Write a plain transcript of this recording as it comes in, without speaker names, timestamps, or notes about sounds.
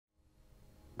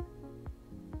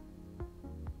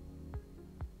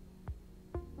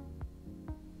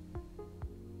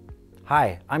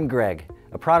Hi, I'm Greg,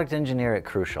 a product engineer at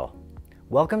Crucial.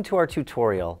 Welcome to our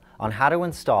tutorial on how to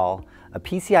install a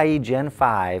PCIe Gen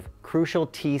 5 Crucial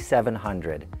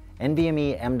T700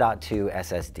 NVMe M.2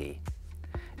 SSD.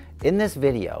 In this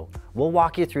video, we'll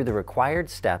walk you through the required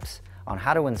steps on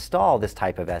how to install this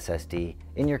type of SSD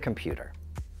in your computer.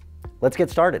 Let's get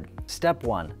started. Step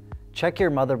 1. Check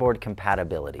your motherboard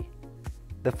compatibility.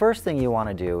 The first thing you want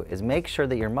to do is make sure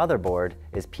that your motherboard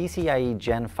is PCIe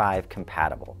Gen 5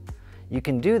 compatible. You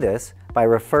can do this by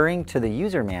referring to the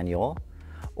user manual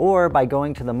or by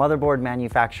going to the motherboard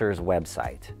manufacturer's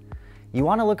website. You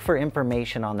want to look for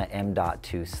information on the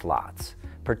M.2 slots,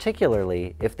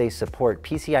 particularly if they support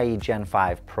PCIe Gen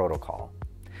 5 protocol.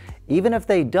 Even if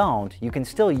they don't, you can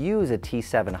still use a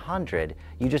T700,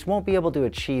 you just won't be able to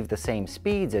achieve the same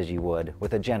speeds as you would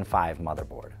with a Gen 5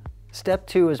 motherboard. Step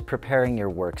 2 is preparing your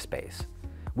workspace.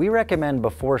 We recommend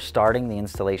before starting the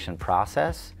installation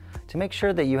process to make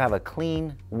sure that you have a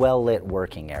clean, well-lit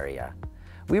working area.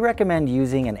 We recommend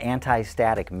using an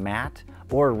anti-static mat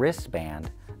or wristband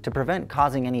to prevent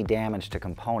causing any damage to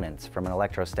components from an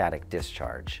electrostatic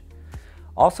discharge.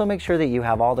 Also make sure that you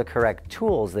have all the correct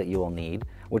tools that you will need,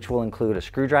 which will include a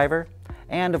screwdriver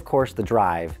and of course the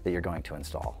drive that you're going to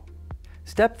install.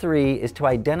 Step 3 is to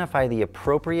identify the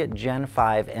appropriate Gen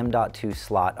 5 M.2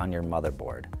 slot on your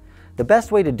motherboard. The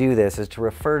best way to do this is to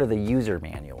refer to the user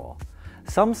manual.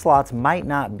 Some slots might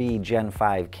not be Gen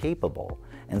 5 capable,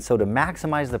 and so to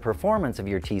maximize the performance of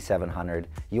your T700,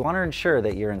 you want to ensure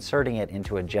that you're inserting it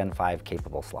into a Gen 5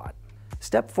 capable slot.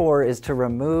 Step 4 is to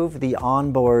remove the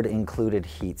onboard included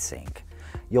heatsink.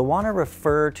 You'll want to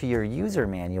refer to your user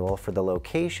manual for the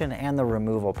location and the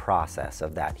removal process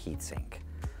of that heatsink.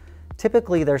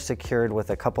 Typically they're secured with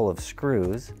a couple of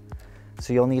screws,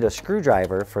 so you'll need a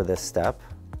screwdriver for this step.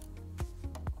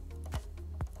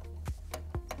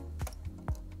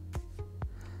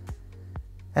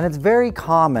 And it's very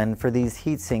common for these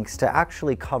heatsinks to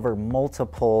actually cover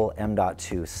multiple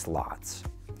M.2 slots.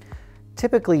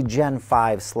 Typically Gen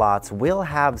 5 slots will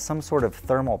have some sort of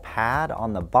thermal pad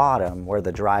on the bottom where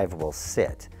the drive will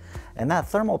sit. And that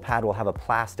thermal pad will have a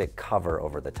plastic cover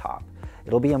over the top.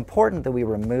 It'll be important that we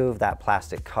remove that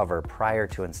plastic cover prior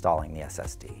to installing the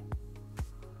SSD.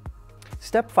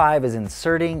 Step 5 is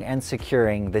inserting and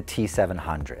securing the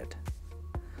T700.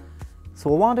 So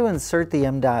we'll want to insert the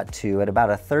M.2 at about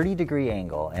a 30-degree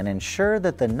angle and ensure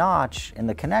that the notch in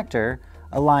the connector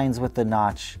aligns with the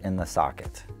notch in the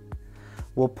socket.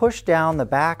 We'll push down the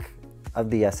back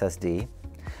of the SSD,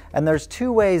 and there's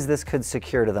two ways this could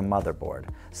secure to the motherboard.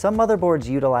 Some motherboards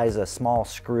utilize a small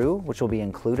screw, which will be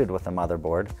included with the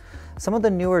motherboard. Some of the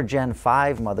newer Gen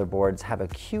 5 motherboards have a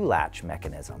Q-latch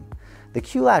mechanism. The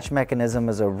Q-latch mechanism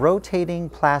is a rotating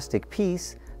plastic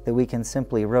piece that we can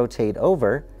simply rotate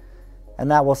over, and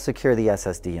that will secure the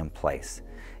SSD in place.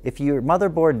 If your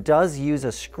motherboard does use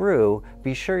a screw,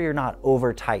 be sure you're not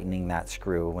over-tightening that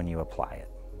screw when you apply it.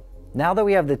 Now that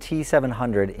we have the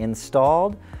T700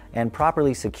 installed and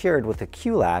properly secured with the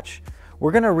Q-latch,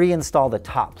 we're going to reinstall the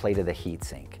top plate of the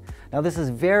heatsink. Now this is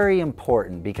very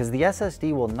important because the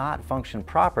SSD will not function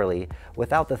properly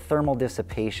without the thermal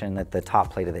dissipation that the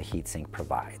top plate of the heatsink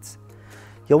provides.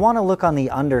 You'll want to look on the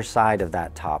underside of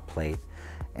that top plate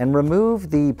and remove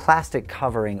the plastic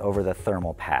covering over the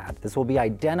thermal pad. This will be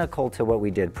identical to what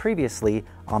we did previously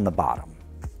on the bottom.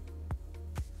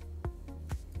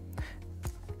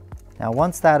 Now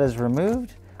once that is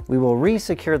removed, we will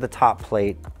re-secure the top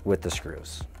plate with the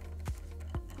screws.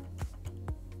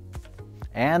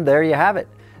 And there you have it.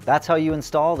 That's how you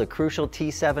install the Crucial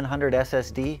T700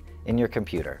 SSD in your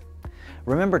computer.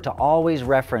 Remember to always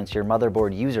reference your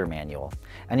motherboard user manual.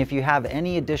 And if you have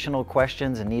any additional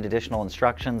questions and need additional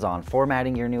instructions on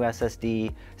formatting your new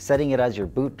SSD, setting it as your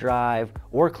boot drive,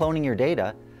 or cloning your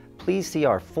data, please see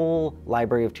our full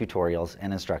library of tutorials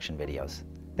and instruction videos.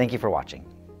 Thank you for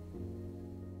watching.